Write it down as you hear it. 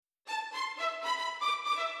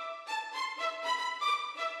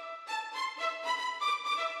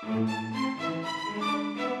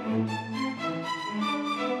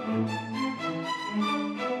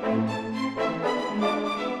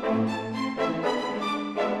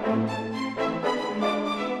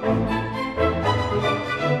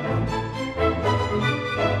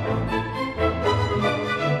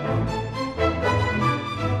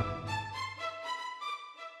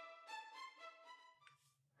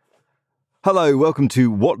Hello, welcome to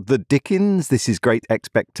What the Dickens? This is Great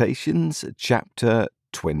Expectations, chapter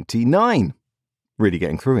 29. Really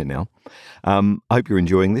getting through it now. I hope you're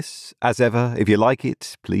enjoying this. As ever, if you like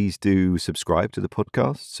it, please do subscribe to the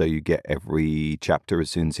podcast so you get every chapter as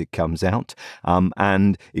soon as it comes out.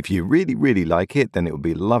 And if you really, really like it, then it would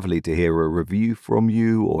be lovely to hear a review from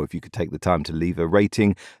you, or if you could take the time to leave a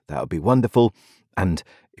rating, that would be wonderful. And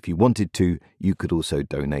if you wanted to, you could also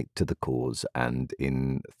donate to the cause, and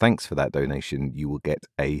in thanks for that donation, you will get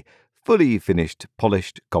a fully finished,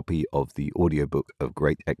 polished copy of the audiobook of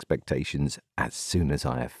Great Expectations as soon as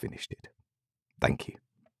I have finished it. Thank you.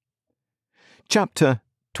 Chapter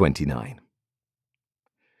 29.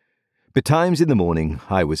 Betimes in the morning,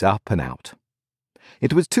 I was up and out.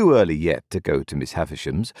 It was too early yet to go to Miss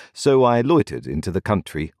Havisham's, so I loitered into the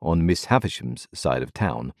country on Miss Havisham's side of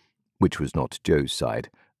town, which was not Joe's side.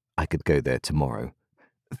 I could go there tomorrow,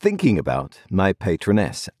 thinking about my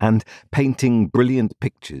patroness and painting brilliant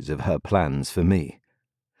pictures of her plans for me.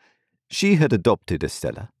 She had adopted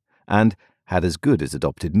Estella, and had as good as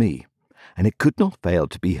adopted me, and it could not fail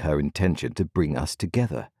to be her intention to bring us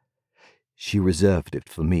together. She reserved it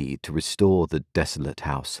for me to restore the desolate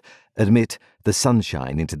house, admit the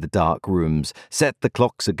sunshine into the dark rooms, set the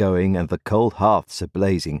clocks a-going and the cold hearths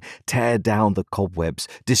a-blazing, tear down the cobwebs,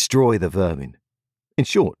 destroy the vermin. In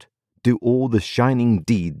short, do all the shining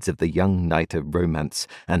deeds of the young knight of romance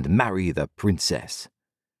and marry the princess.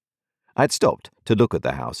 I had stopped to look at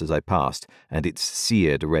the house as I passed, and its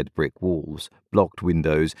seared red brick walls, blocked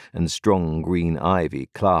windows, and strong green ivy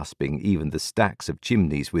clasping even the stacks of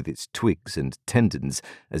chimneys with its twigs and tendons,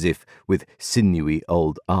 as if with sinewy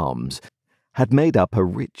old arms, had made up a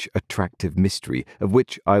rich, attractive mystery of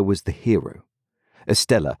which I was the hero.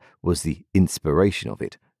 Estella was the inspiration of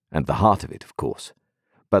it, and the heart of it, of course.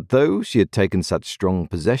 But though she had taken such strong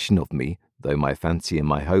possession of me, though my fancy and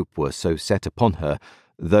my hope were so set upon her,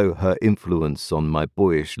 though her influence on my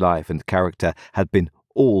boyish life and character had been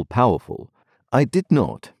all-powerful, I did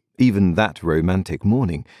not, even that romantic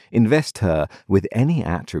morning, invest her with any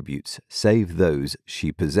attributes save those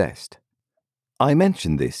she possessed. I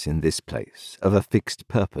mention this in this place of a fixed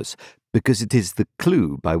purpose, because it is the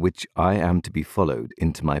clue by which I am to be followed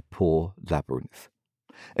into my poor labyrinth.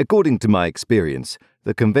 According to my experience,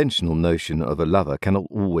 the conventional notion of a lover cannot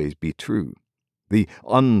always be true. The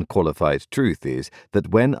unqualified truth is that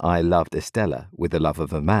when I loved Estella with the love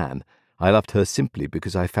of a man, I loved her simply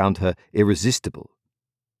because I found her irresistible.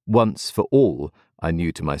 Once for all, I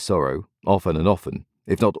knew to my sorrow, often and often,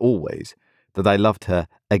 if not always, that I loved her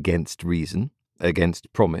against reason,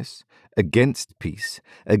 against promise, against peace,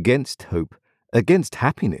 against hope, against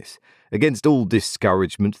happiness, against all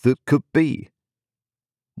discouragement that could be.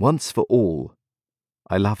 Once for all,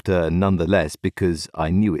 I loved her none the less because I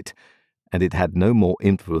knew it, and it had no more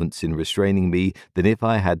influence in restraining me than if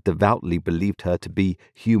I had devoutly believed her to be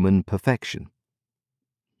human perfection.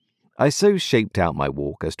 I so shaped out my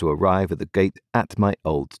walk as to arrive at the gate at my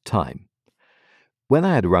old time. When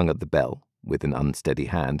I had rung at the bell, with an unsteady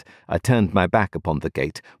hand, I turned my back upon the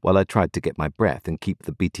gate while I tried to get my breath and keep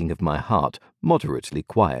the beating of my heart moderately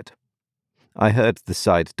quiet. I heard the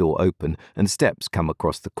side door open and steps come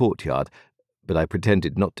across the courtyard, but I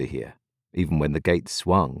pretended not to hear, even when the gate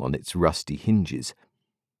swung on its rusty hinges.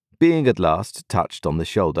 Being at last touched on the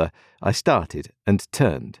shoulder, I started and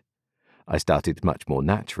turned. I started much more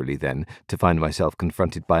naturally then to find myself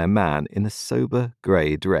confronted by a man in a sober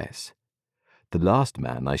grey dress. The last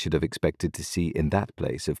man I should have expected to see in that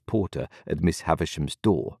place of porter at Miss Havisham's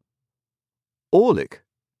door. "Orlick."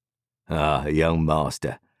 "Ah, young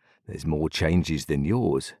master, there's more changes than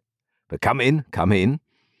yours. But come in, come in.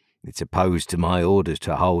 It's opposed to my orders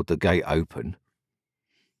to hold the gate open."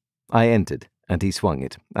 I entered, and he swung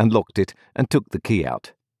it, and locked it, and took the key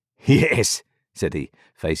out. "Yes," said he,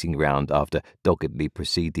 facing round after doggedly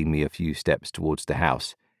preceding me a few steps towards the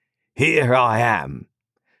house. "Here I am."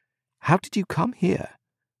 "How did you come here?"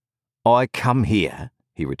 "I come here,"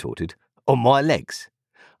 he retorted, "on my legs.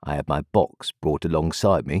 I had my box brought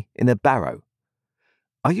alongside me in a barrow."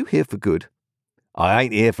 "Are you here for good?" "I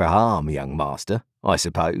ain't here for harm, young master, I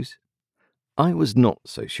suppose." I was not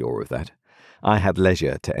so sure of that. I had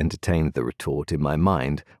leisure to entertain the retort in my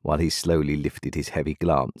mind while he slowly lifted his heavy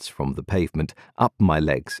glance from the pavement up my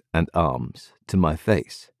legs and arms to my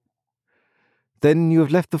face. Then you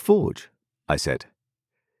have left the forge, I said.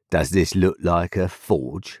 Does this look like a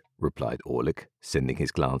forge? Replied Orlick, sending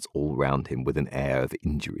his glance all round him with an air of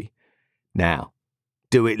injury. Now,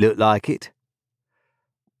 do it look like it?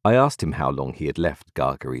 I asked him how long he had left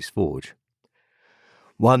Gargery's forge.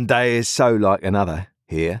 One day is so like another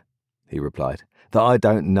here, he replied, that I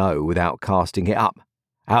don't know without casting it up.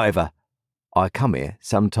 However, I come here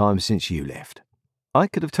some time since you left. I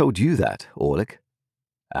could have told you that, Orlick.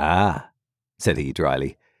 Ah, said he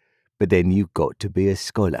dryly, but then you've got to be a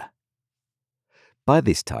scholar. By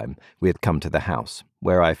this time we had come to the house,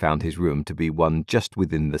 where I found his room to be one just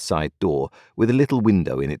within the side door, with a little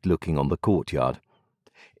window in it looking on the courtyard.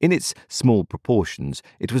 In its small proportions,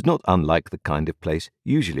 it was not unlike the kind of place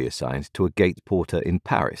usually assigned to a gate porter in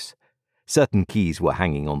Paris. Certain keys were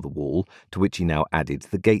hanging on the wall, to which he now added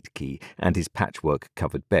the gate key, and his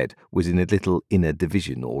patchwork-covered bed was in a little inner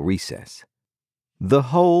division or recess. The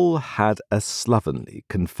whole had a slovenly,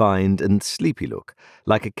 confined and sleepy look,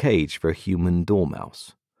 like a cage for a human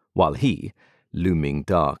dormouse, while he, looming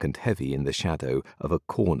dark and heavy in the shadow of a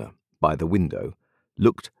corner by the window,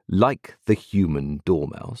 looked like the human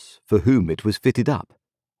dormouse for whom it was fitted up,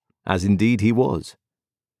 as indeed he was.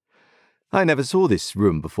 I never saw this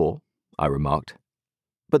room before, I remarked,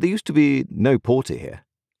 but there used to be no porter here.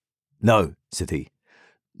 No, said he,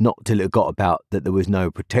 not till it got about that there was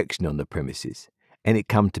no protection on the premises, and it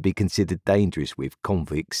come to be considered dangerous with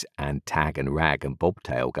convicts and tag and rag and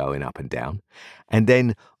bobtail going up and down, and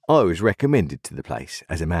then I was recommended to the place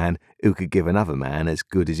as a man who could give another man as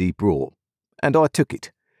good as he brought, and I took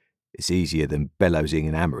it. It's easier than bellowsing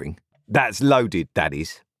and hammering. That's loaded, that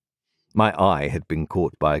is. My eye had been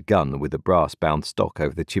caught by a gun with a brass-bound stock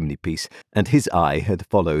over the chimney-piece, and his eye had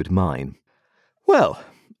followed mine. Well,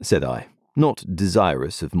 said I, not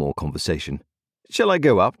desirous of more conversation, shall I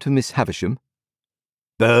go up to Miss Havisham?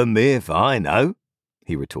 Burn me if I know,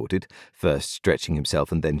 he retorted, first stretching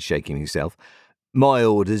himself and then shaking himself. My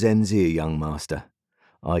orders ends here, young master.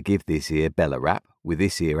 I give this here bell a rap with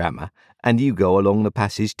this here hammer, and you go along the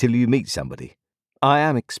passage till you meet somebody. I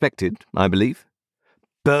am expected, I believe.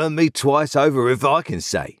 Burn me twice over if I can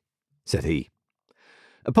say, said he.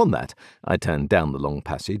 Upon that, I turned down the long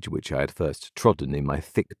passage which I had first trodden in my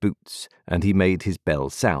thick boots, and he made his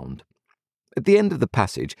bell sound. At the end of the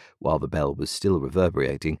passage, while the bell was still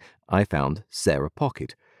reverberating, I found Sarah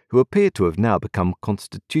Pocket, who appeared to have now become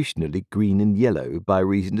constitutionally green and yellow by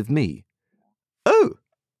reason of me. Oh,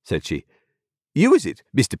 said she, you is it,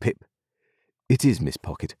 Mr. Pip? It is, Miss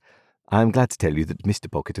Pocket. I am glad to tell you that Mr.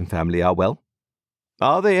 Pocket and family are well.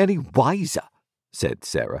 Are they any wiser? Said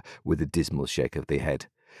Sarah, with a dismal shake of the head.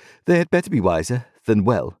 They had better be wiser than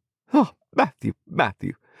well. Oh, Matthew,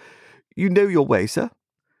 you know your way, sir?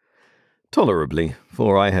 Tolerably,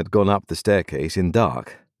 for I had gone up the staircase in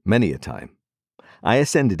dark, many a time. I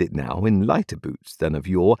ascended it now in lighter boots than of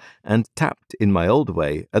yore, and tapped in my old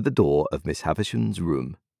way at the door of Miss Havisham's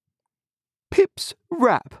room. Pip's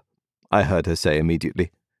rap, I heard her say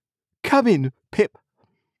immediately. Come in, Pip.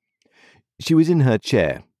 She was in her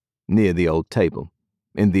chair, near the old table,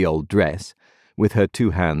 in the old dress, with her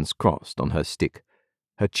 2 hands crossed on her stick,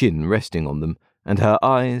 her chin resting on them, and her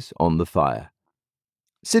eyes on the fire.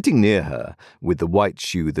 Sitting near her, with the white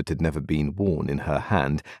shoe that had never been worn in her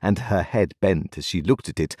hand, and her head bent as she looked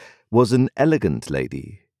at it, was an elegant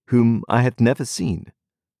lady, whom I had never seen.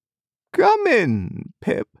 Come in,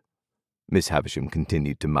 Pip, Miss Havisham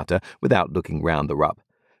continued to mutter, without looking round the rup.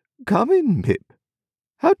 Come in, Pip.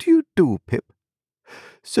 How do you do, Pip?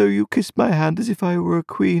 So you kissed my hand as if I were a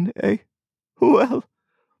queen, eh? Well.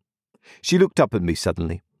 She looked up at me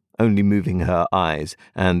suddenly, only moving her eyes,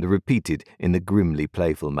 and repeated in a grimly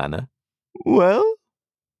playful manner, Well?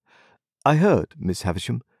 I heard, Miss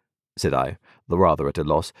Havisham, said I, the rather at a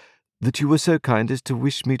loss, that you were so kind as to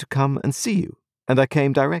wish me to come and see you, and I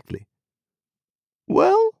came directly.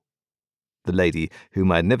 Well? The lady,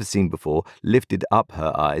 whom I had never seen before, lifted up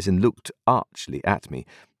her eyes and looked archly at me,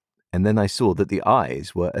 and then I saw that the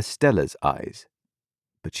eyes were Estella's eyes.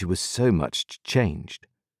 But she was so much changed,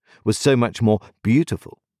 was so much more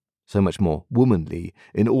beautiful, so much more womanly,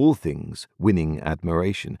 in all things winning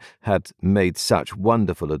admiration, had made such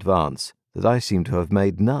wonderful advance that I seemed to have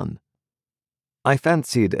made none. I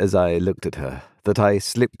fancied as I looked at her that I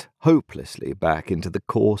slipped hopelessly back into the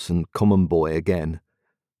coarse and common boy again.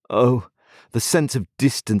 Oh, the sense of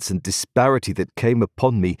distance and disparity that came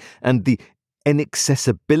upon me, and the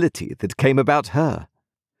inaccessibility that came about her.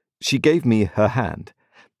 She gave me her hand.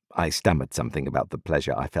 I stammered something about the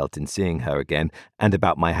pleasure I felt in seeing her again, and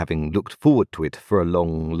about my having looked forward to it for a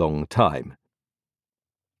long, long time.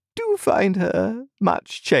 Do you find her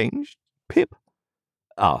much changed, Pip?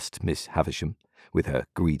 Asked Miss Havisham. with her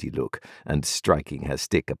greedy look, and striking her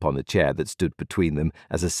stick upon a chair that stood between them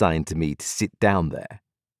as a sign to me to sit down there.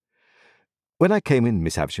 When I came in,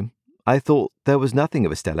 Miss Havisham, I thought there was nothing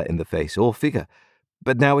of Estella in the face or figure,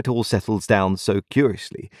 but now it all settles down so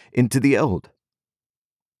curiously into the old.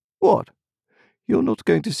 What? You're not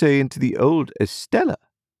going to say into the old Estella?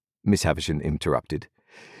 Miss Havisham interrupted.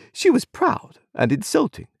 She was proud and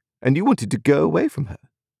insulting, and you wanted to go away from her.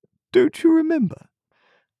 Don't you remember?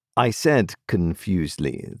 I said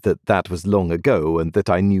confusedly that was long ago and that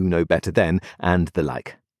I knew no better then, and the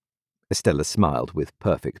like. Estella smiled with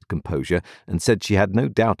perfect composure and said she had no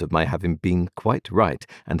doubt of my having been quite right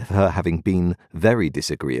and of her having been very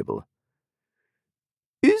disagreeable.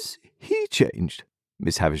 Is he changed?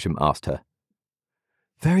 Miss Havisham asked her.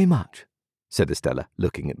 Very much, said Estella,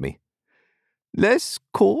 looking at me. Less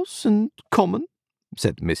coarse and common,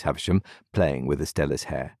 said Miss Havisham, playing with Estella's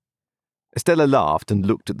hair. Estella laughed and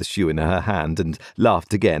looked at the shoe in her hand and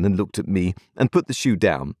laughed again and looked at me and put the shoe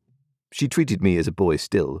down. She treated me as a boy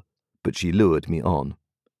still, but she lured me on.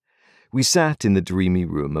 We sat in the dreamy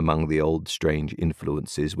room among the old strange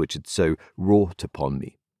influences which had so wrought upon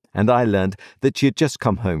me, and I learned that she had just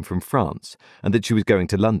come home from France and that she was going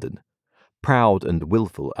to London. Proud and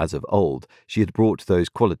wilful as of old, she had brought those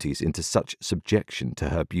qualities into such subjection to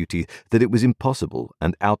her beauty that it was impossible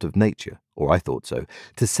and out of nature, or I thought so,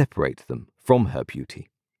 to separate them from her beauty.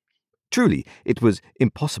 Truly, it was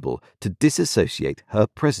impossible to disassociate her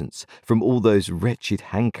presence from all those wretched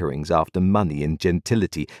hankerings after money and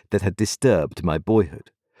gentility that had disturbed my boyhood,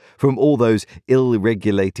 from all those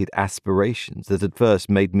ill-regulated aspirations that had first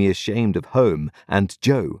made me ashamed of home and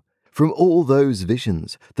Joe, from all those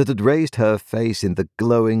visions that had raised her face in the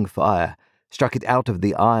glowing fire, struck it out of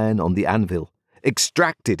the iron on the anvil,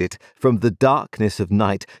 extracted it from the darkness of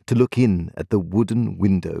night to look in at the wooden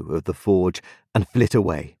window of the forge and flit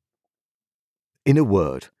away. In a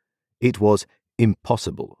word, it was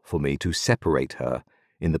impossible for me to separate her,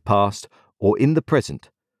 in the past or in the present,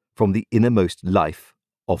 from the innermost life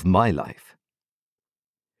of my life.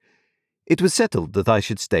 It was settled that I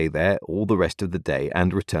should stay there all the rest of the day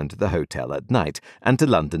and return to the hotel at night and to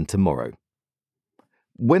London tomorrow.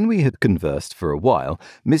 When we had conversed for a while,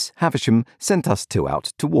 Miss Havisham sent us two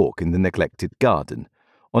out to walk in the neglected garden.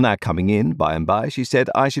 On our coming in, by and by, she said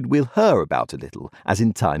I should wheel her about a little, as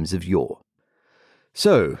in times of yore.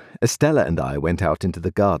 So Estella and I went out into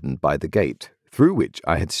the garden by the gate, through which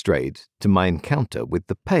I had strayed to my encounter with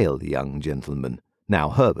the pale young gentleman,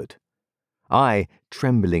 now Herbert. I,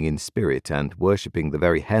 trembling in spirit and worshipping the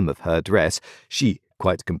very hem of her dress, she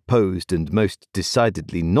quite composed and most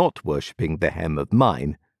decidedly not worshipping the hem of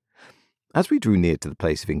mine. As we drew near to the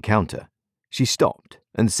place of encounter, she stopped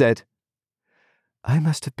and said, I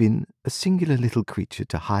must have been a singular little creature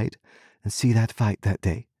to hide and see that fight that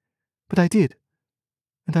day, but I did,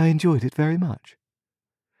 and I enjoyed it very much.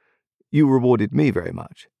 You rewarded me very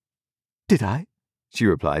much. Did I? She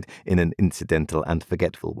replied in an incidental and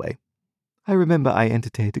forgetful way. I remember I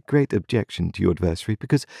entertained a great objection to your adversary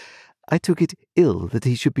because I took it ill that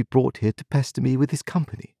he should be brought here to pester me with his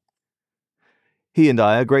company. He and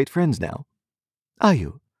I are great friends now. Are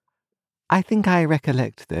you? I think I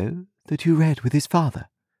recollect, though, that you read with his father.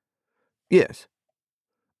 Yes.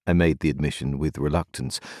 I made the admission with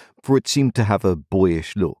reluctance, for it seemed to have a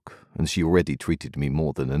boyish look, and she already treated me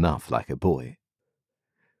more than enough like a boy.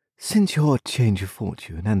 Since your change of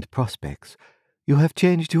fortune and prospects, you have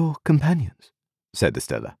changed your companions, said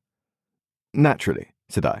Estella. Naturally,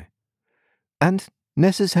 said I. And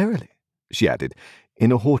necessarily, she added,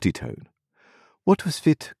 in a haughty tone. What was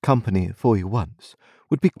fit company for you once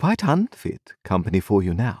would be quite unfit company for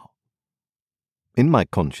you now. In my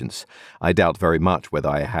conscience, I doubt very much whether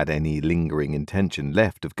I had any lingering intention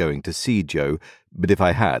left of going to see Joe, but if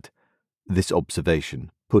I had, this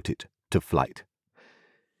observation put it to flight.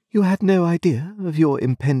 You had no idea of your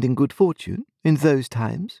impending good fortune in those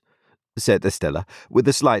times? Said Estella, with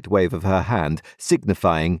a slight wave of her hand,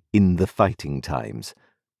 signifying in the fighting times.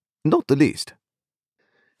 Not the least.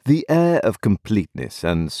 The air of completeness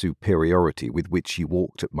and superiority with which she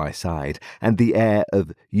walked at my side, and the air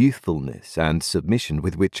of youthfulness and submission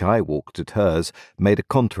with which I walked at hers, made a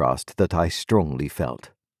contrast that I strongly felt.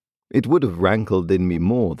 It would have rankled in me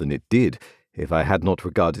more than it did, if I had not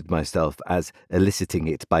regarded myself as eliciting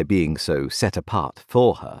it by being so set apart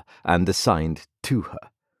for her and assigned to her.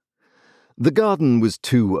 The garden was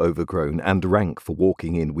too overgrown and rank for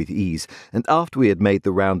walking in with ease, and after we had made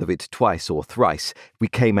the round of it twice or thrice, we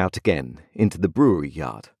came out again into the brewery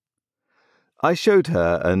yard. I showed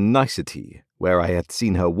her a nicety where I had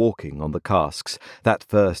seen her walking on the casks that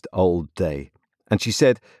first old day, and she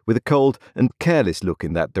said, with a cold and careless look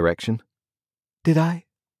in that direction, Did I?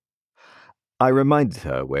 I reminded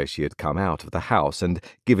her where she had come out of the house and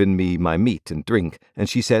given me my meat and drink, and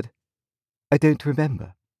she said, I don't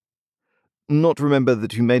remember. Not remember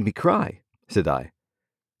that you made me cry, said I.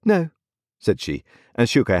 No, said she, and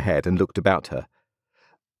shook her head and looked about her.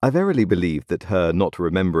 I verily believe that her not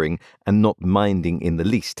remembering and not minding in the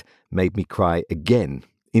least made me cry again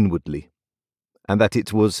inwardly, and that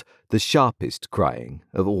it was the sharpest crying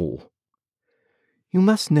of all. You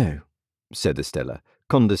must know, said Estella,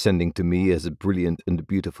 condescending to me as a brilliant and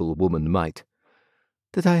beautiful woman might,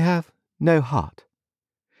 that I have no heart,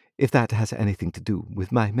 if that has anything to do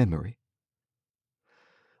with my memory.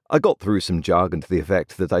 I got through some jargon to the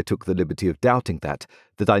effect that I took the liberty of doubting that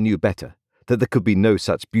I knew better, that there could be no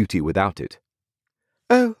such beauty without it.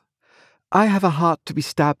 Oh, I have a heart to be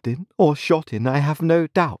stabbed in or shot in, I have no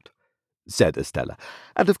doubt, said Estella,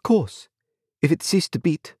 and of course, if it ceased to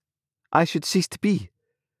beat, I should cease to be.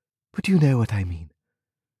 But you know what I mean.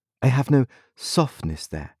 I have no softness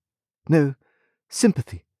there, no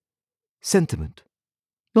sympathy, sentiment,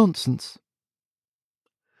 nonsense.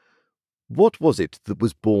 What was it that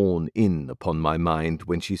was borne in upon my mind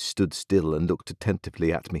when she stood still and looked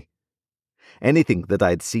attentively at me? Anything that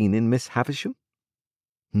I had seen in Miss Havisham?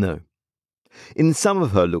 No. In some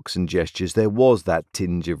of her looks and gestures there was that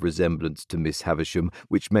tinge of resemblance to Miss Havisham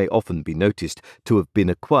which may often be noticed to have been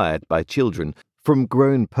acquired by children from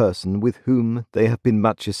grown person with whom they have been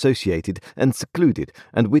much associated and secluded,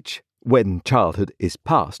 and which, when childhood is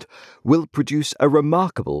past, will produce a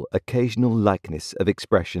remarkable occasional likeness of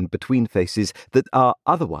expression between faces that are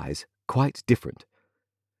otherwise quite different.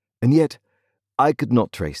 And yet I could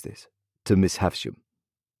not trace this to Miss Havisham.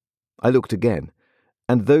 I looked again,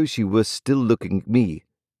 and though she was still looking at me,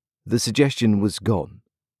 the suggestion was gone.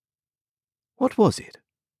 What was it?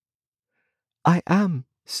 I am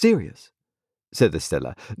serious, said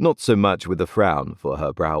Estella, not so much with a frown, for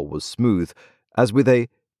her brow was smooth, as with a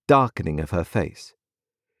darkening of her face.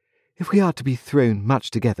 If we are to be thrown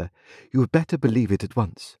much together, you had better believe it at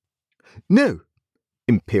once. No,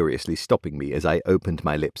 imperiously stopping me as I opened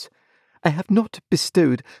my lips. I have not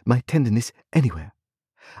bestowed my tenderness anywhere.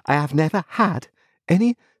 I have never had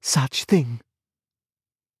any such thing.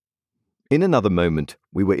 In another moment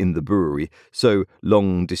we were in the brewery, so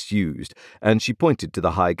long disused, and she pointed to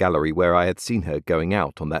the high gallery where I had seen her going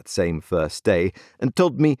out on that same first day, and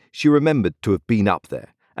told me she remembered to have been up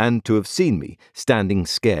there, and to have seen me standing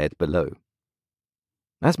scared below.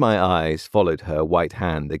 As my eyes followed her white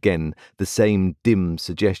hand again, the same dim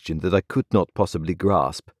suggestion that I could not possibly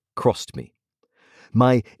grasp crossed me.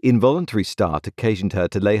 My involuntary start occasioned her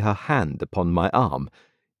to lay her hand upon my arm.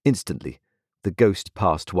 Instantly the ghost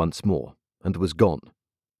passed once more, and was gone.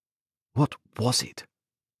 What was it?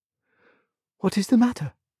 What is the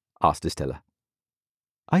matter? asked Estella.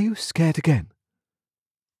 Are you scared again?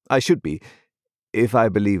 I should be, if I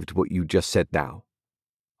believed what you just said now,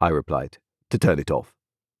 I replied, to turn it off.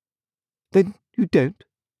 Then you don't?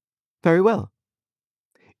 Very well.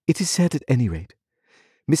 It is said at any rate.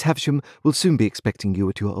 Miss Havisham will soon be expecting you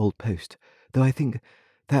at your old post, though I think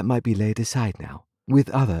that might be laid aside now, with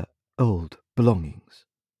other old belongings.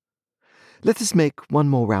 Let us make one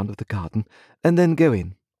more round of the garden, and then go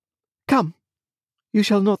in. Come, you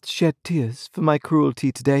shall not shed tears for my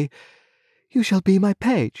cruelty today. You shall be my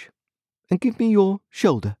page, and give me your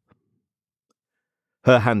shoulder.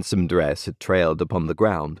 Her handsome dress had trailed upon the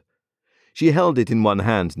ground. She held it in one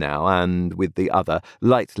hand now, and with the other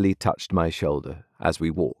lightly touched my shoulder as we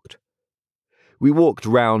walked. We walked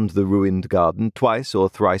round the ruined garden twice or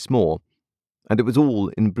thrice more, and it was all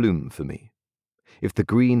in bloom for me. If the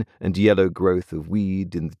green and yellow growth of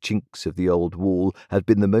weed in the chinks of the old wall had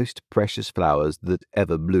been the most precious flowers that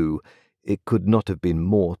ever blew, it could not have been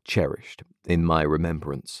more cherished in my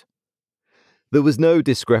remembrance. There was no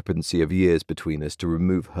discrepancy of years between us to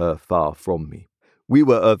remove her far from me. We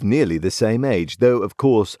were of nearly the same age, though, of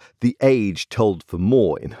course, the age told for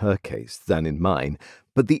more in her case than in mine,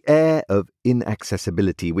 but the air of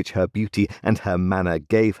inaccessibility which her beauty and her manner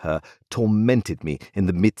gave her tormented me in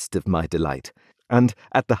the midst of my delight, and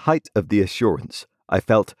at the height of the assurance I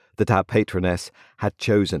felt that our patroness had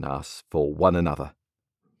chosen us for one another.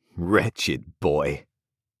 Wretched boy!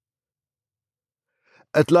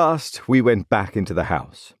 At last we went back into the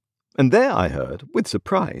house, and there I heard, with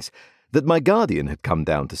surprise, that my guardian had come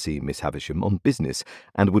down to see Miss Havisham on business,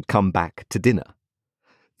 and would come back to dinner.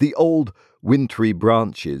 The old wintry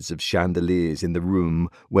branches of chandeliers in the room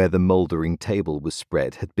where the mouldering table was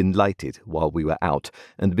spread had been lighted while we were out,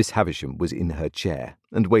 and Miss Havisham was in her chair,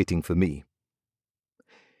 and waiting for me.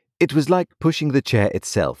 It was like pushing the chair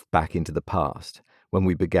itself back into the past, when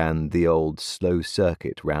we began the old slow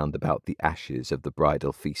circuit round about the ashes of the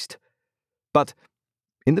bridal feast. But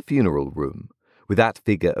in the funeral room, with that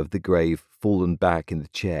figure of the grave fallen back in the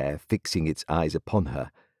chair, fixing its eyes upon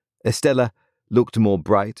her, Estella looked more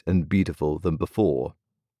bright and beautiful than before,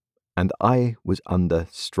 and I was under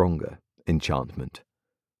stronger enchantment.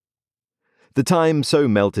 The time so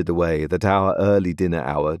melted away that our early dinner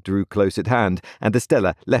hour drew close at hand, and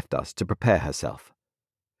Estella left us to prepare herself.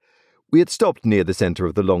 We had stopped near the centre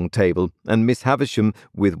of the long table, and Miss Havisham,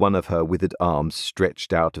 with one of her withered arms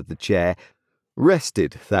stretched out of the chair,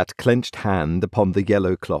 rested that clenched hand upon the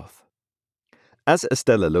yellow cloth. As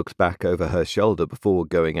Estella looked back over her shoulder before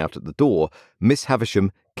going out at the door, Miss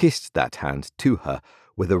Havisham kissed that hand to her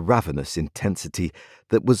with a ravenous intensity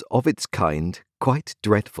that was of its kind quite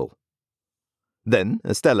dreadful. Then,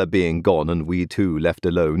 Estella being gone and we two left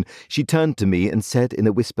alone, she turned to me and said in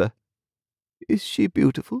a whisper, "Is she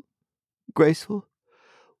beautiful, graceful,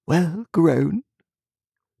 well grown?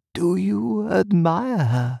 Do you admire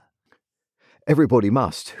her?" "Everybody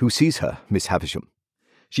must who sees her, Miss Havisham."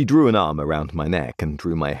 She drew an arm around my neck and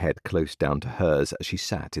drew my head close down to hers as she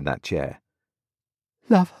sat in that chair.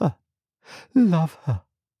 "Love her, love her,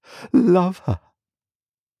 love her.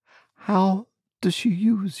 How does she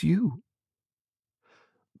use you?"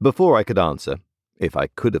 Before I could answer, if I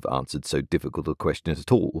could have answered so difficult a question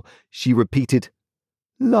at all, she repeated,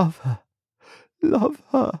 "Love her, love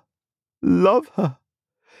her, love her.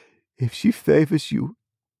 If she favours you,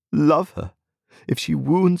 love her. If she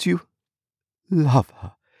wounds you, love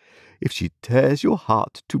her. If she tears your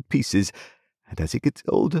heart to pieces, and as it gets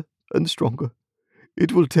older and stronger,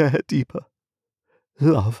 it will tear deeper,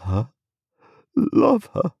 love her, love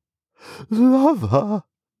her, love her."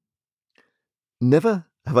 Never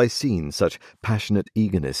have I seen such passionate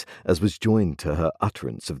eagerness as was joined to her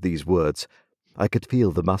utterance of these words. I could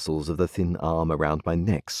feel the muscles of the thin arm around my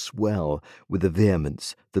neck swell with the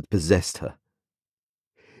vehemence that possessed her.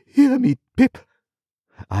 "Hear me, Pip.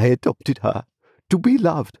 I adopted her to be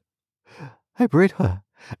loved. I bred her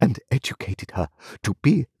and educated her to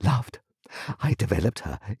be loved. I developed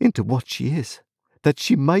her into what she is, that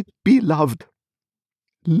she might be loved.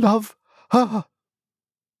 Love her."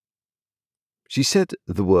 She said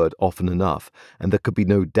the word often enough, and there could be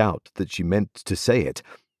no doubt that she meant to say it.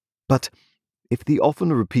 But if the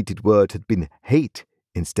often repeated word had been hate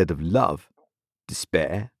instead of love,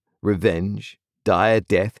 despair, revenge, dire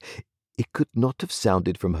death, it could not have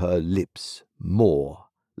sounded from her lips more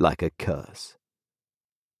like a curse.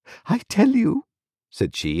 "I tell you,"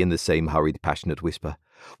 said she in the same hurried, passionate whisper,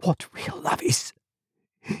 "what real love is.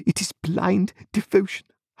 It is blind devotion,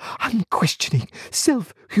 unquestioning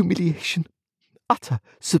self-humiliation, utter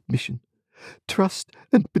submission, trust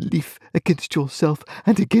and belief against yourself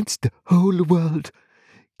and against the whole world,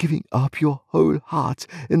 giving up your whole heart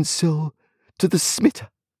and soul to the smitter,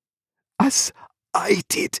 as I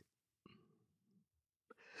did."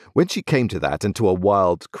 When she came to that, and to a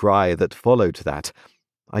wild cry that followed that,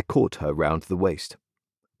 I caught her round the waist,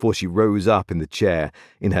 for she rose up in the chair,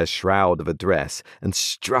 in her shroud of a dress, and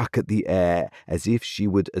struck at the air as if she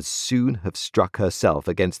would as soon have struck herself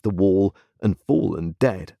against the wall and fallen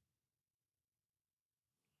dead.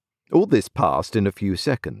 All this passed in a few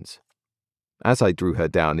seconds. As I drew her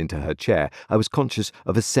down into her chair, I was conscious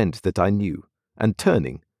of a scent that I knew, and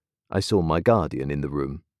turning, I saw my guardian in the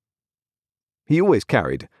room. He always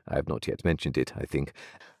carried, I have not yet mentioned it, I think,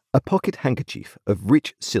 a pocket handkerchief of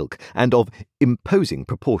rich silk and of imposing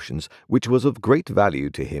proportions, which was of great value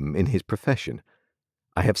to him in his profession.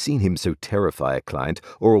 I have seen him so terrify a client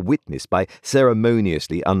or a witness by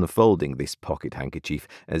ceremoniously unfolding this pocket handkerchief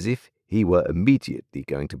as if he were immediately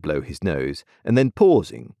going to blow his nose, and then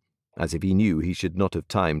pausing, as if he knew he should not have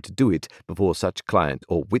time to do it before such client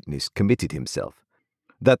or witness committed himself,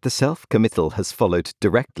 that the self-committal has followed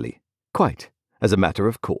directly, quite as a matter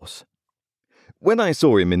of course. When I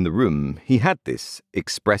saw him in the room, he had this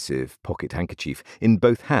expressive pocket handkerchief in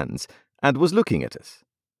both hands, and was looking at us.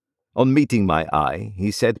 On meeting my eye, he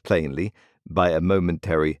said plainly, by a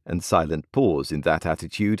momentary and silent pause in that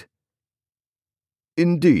attitude,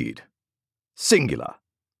 "Indeed, singular,"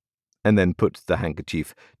 and then put the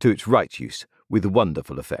handkerchief to its right use with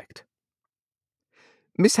wonderful effect.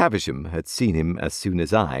 Miss Havisham had seen him as soon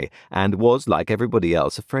as I, and was, like everybody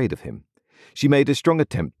else, afraid of him. She made a strong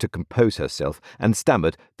attempt to compose herself, and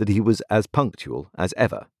stammered that he was as punctual as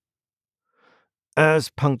ever. "As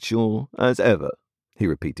punctual as ever," he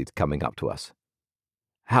repeated, coming up to us.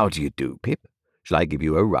 "How do you do, Pip? Shall I give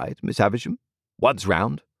you a ride, Miss Havisham? Once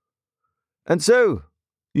round? And so,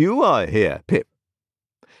 you are here, Pip."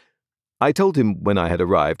 I told him when I had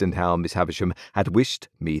arrived and how Miss Havisham had wished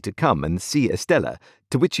me to come and see Estella,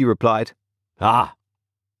 to which he replied, "Ah,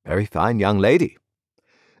 very fine young lady."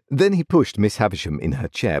 Then he pushed Miss Havisham in her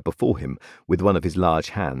chair before him with one of his large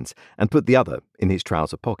hands and put the other in his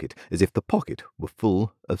trouser pocket, as if the pocket were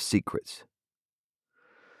full of secrets.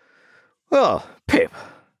 "Well, Pip,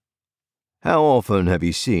 how often have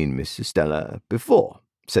you seen Miss Estella before?"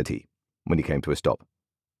 said he, when he came to a stop.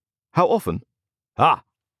 "How often? Ah!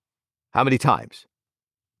 How many times?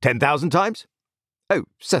 10,000 times? Oh,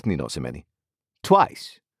 certainly not so many.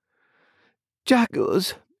 Twice."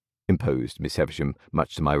 "Jaggers," imposed Miss Havisham,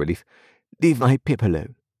 much to my relief, "leave my Pip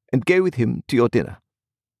alone, and go with him to your dinner."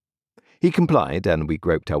 He complied, and we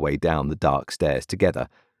groped our way down the dark stairs together.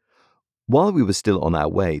 While we were still on our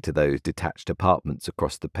way to those detached apartments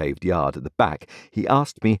across the paved yard at the back, he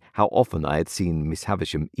asked me how often I had seen Miss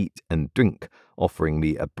Havisham eat and drink, offering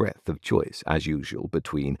me a breadth of choice, as usual,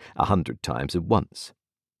 between 100 times and once.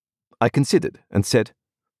 I considered and said,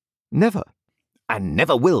 "Never." "And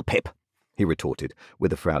never will, Pip," he retorted,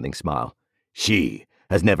 with a frowning smile. "She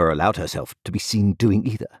has never allowed herself to be seen doing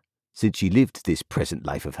either, since she lived this present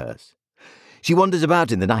life of hers. She wanders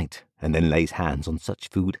about in the night, and then lays hands on such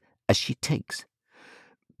food as she takes."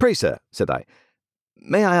 "Pray, sir," said I,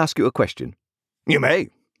 "may I ask you a question?" "You may,"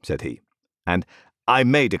 said he, "and I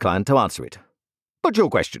may decline to answer it. But your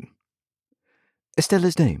question?"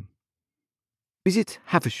 "Estella's name. Is it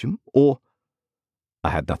Havisham, or—"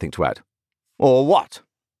 I had nothing to add. "Or what?"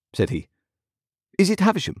 said he. "Is it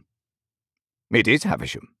Havisham?" "It is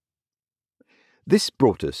Havisham." This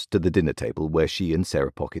brought us to the dinner table where she and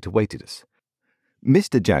Sarah Pocket awaited us.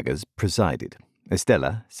 Mr. Jaggers presided.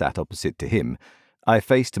 Estella sat opposite to him. I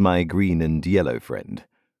faced my green and yellow friend.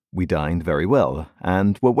 We dined very well,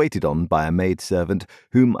 and were waited on by a maidservant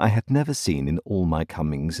whom I had never seen in all my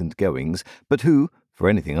comings and goings, but who, for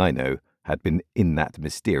anything I know, had been in that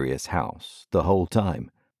mysterious house the whole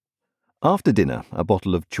time. After dinner, a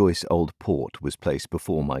bottle of choice old port was placed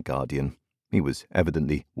before my guardian. He was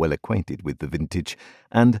evidently well acquainted with the vintage,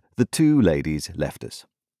 and the two ladies left us.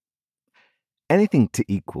 Anything to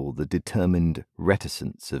equal the determined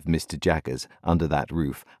reticence of Mr. Jaggers under that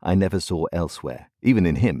roof I never saw elsewhere, even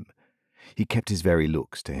in him. He kept his very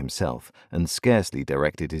looks to himself, and scarcely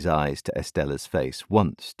directed his eyes to Estella's face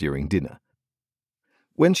once during dinner.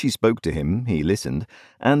 When she spoke to him, he listened,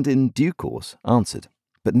 and in due course answered,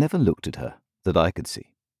 but never looked at her, that I could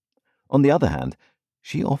see. On the other hand,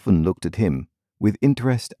 she often looked at him, with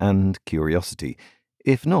interest and curiosity,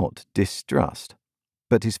 if not distrust,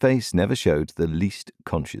 but his face never showed the least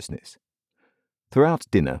consciousness.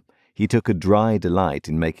 Throughout dinner, he took a dry delight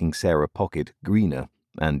in making Sarah Pocket greener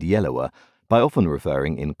and yellower, by often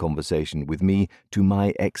referring in conversation with me to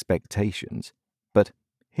my expectations, but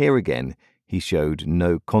here again he showed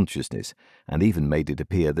no consciousness, and even made it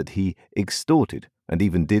appear that he extorted, and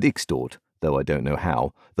even did extort, though I don't know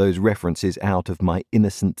how, those references out of my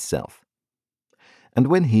innocent self. And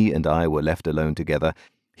when he and I were left alone together,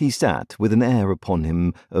 he sat with an air upon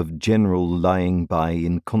him of general lying by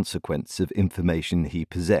in consequence of information he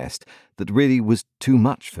possessed that really was too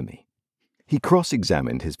much for me. He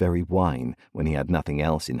cross-examined his very wine when he had nothing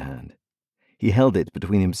else in hand. He held it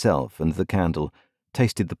between himself and the candle,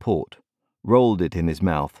 tasted the port, rolled it in his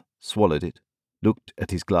mouth, swallowed it, looked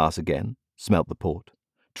at his glass again, smelt the port,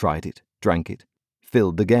 tried it, drank it,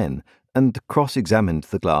 filled again, and cross-examined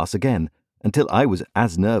the glass again, until I was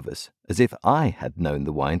as nervous as if I had known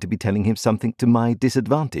the wine to be telling him something to my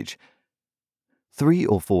disadvantage. 3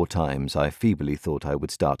 or 4 times I feebly thought I would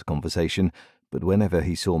start conversation, but whenever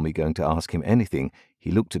he saw me going to ask him anything, he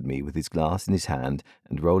looked at me with his glass in his hand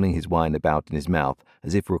and rolling his wine about in his mouth,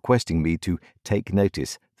 as if requesting me to take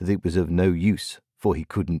notice that it was of no use, for he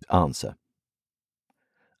couldn't answer.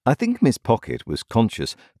 I think Miss Pocket was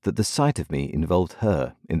conscious that the sight of me involved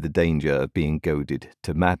her in the danger of being goaded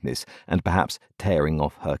to madness, and perhaps tearing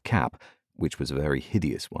off her cap, which was a very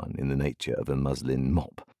hideous one in the nature of a muslin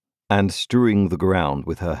mop, and strewing the ground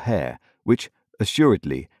with her hair, which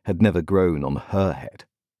assuredly had never grown on her head.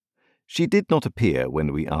 She did not appear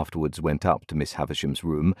when we afterwards went up to Miss Havisham's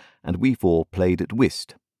room, and we 4 played at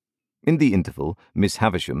whist. In the interval, Miss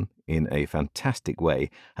Havisham, in a fantastic way,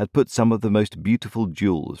 had put some of the most beautiful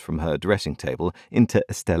jewels from her dressing-table into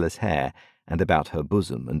Estella's hair and about her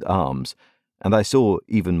bosom and arms, and I saw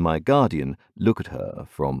even my guardian look at her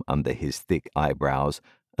from under his thick eyebrows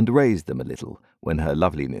and raise them a little when her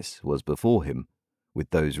loveliness was before him, with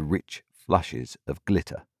those rich flushes of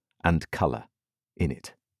glitter and colour in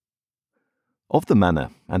it. Of the manner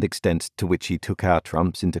and extent to which he took our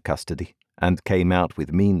trumps into custody, and came out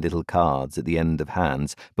with mean little cards at the end of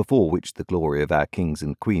hands before which the glory of our kings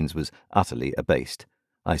and queens was utterly abased.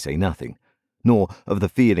 I say nothing, nor of the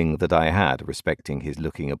feeling that I had respecting his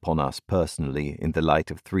looking upon us personally in the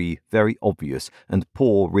light of 3 very obvious and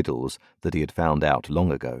poor riddles that he had found out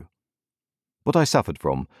long ago. What I suffered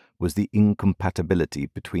from was the incompatibility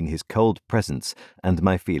between his cold presence and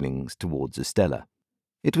my feelings towards Estella.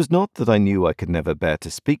 It was not that I knew I could never bear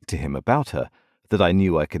to speak to him about her, that I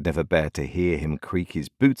knew I could never bear to hear him creak his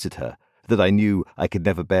boots at her, that I knew I could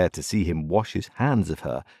never bear to see him wash his hands of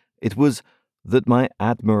her. It was that my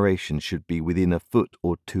admiration should be within a foot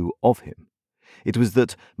or 2 of him. It was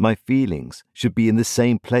that my feelings should be in the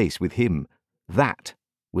same place with him. That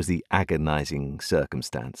was the agonizing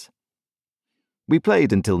circumstance. We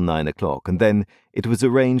played until 9 o'clock, and then it was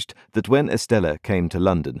arranged that when Estella came to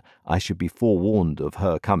London, I should be forewarned of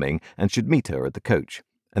her coming and should meet her at the coach,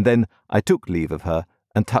 and then I took leave of her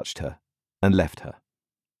and touched her and left her.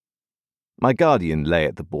 My guardian lay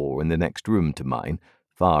at the bore in the next room to mine.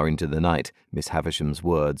 Far into the night, Miss Havisham's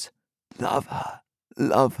words, "Love her,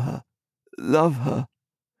 love her, love her,"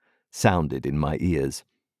 sounded in my ears.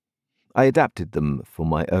 I adapted them for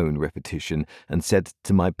my own repetition and said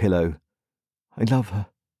to my pillow, "I love her,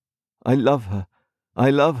 I love her,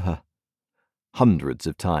 I love her," hundreds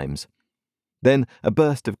of times. Then a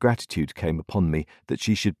burst of gratitude came upon me that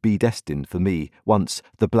she should be destined for me, once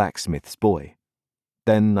the blacksmith's boy.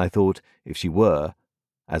 Then I thought, if she were,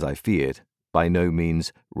 as I feared, by no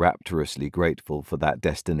means rapturously grateful for that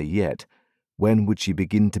destiny yet, when would she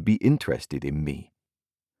begin to be interested in me?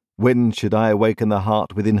 When should I awaken the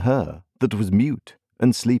heart within her that was mute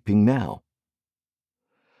and sleeping now?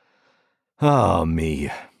 Ah,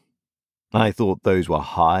 me! I thought those were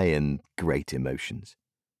high and great emotions.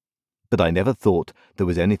 But I never thought there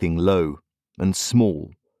was anything low and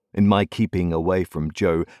small in my keeping away from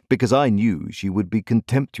Jo, because I knew she would be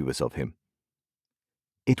contemptuous of him.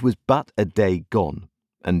 It was but a day gone,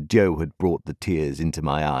 and Jo had brought the tears into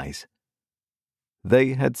my eyes.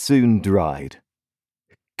 They had soon dried.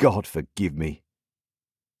 God forgive me!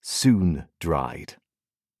 Soon dried.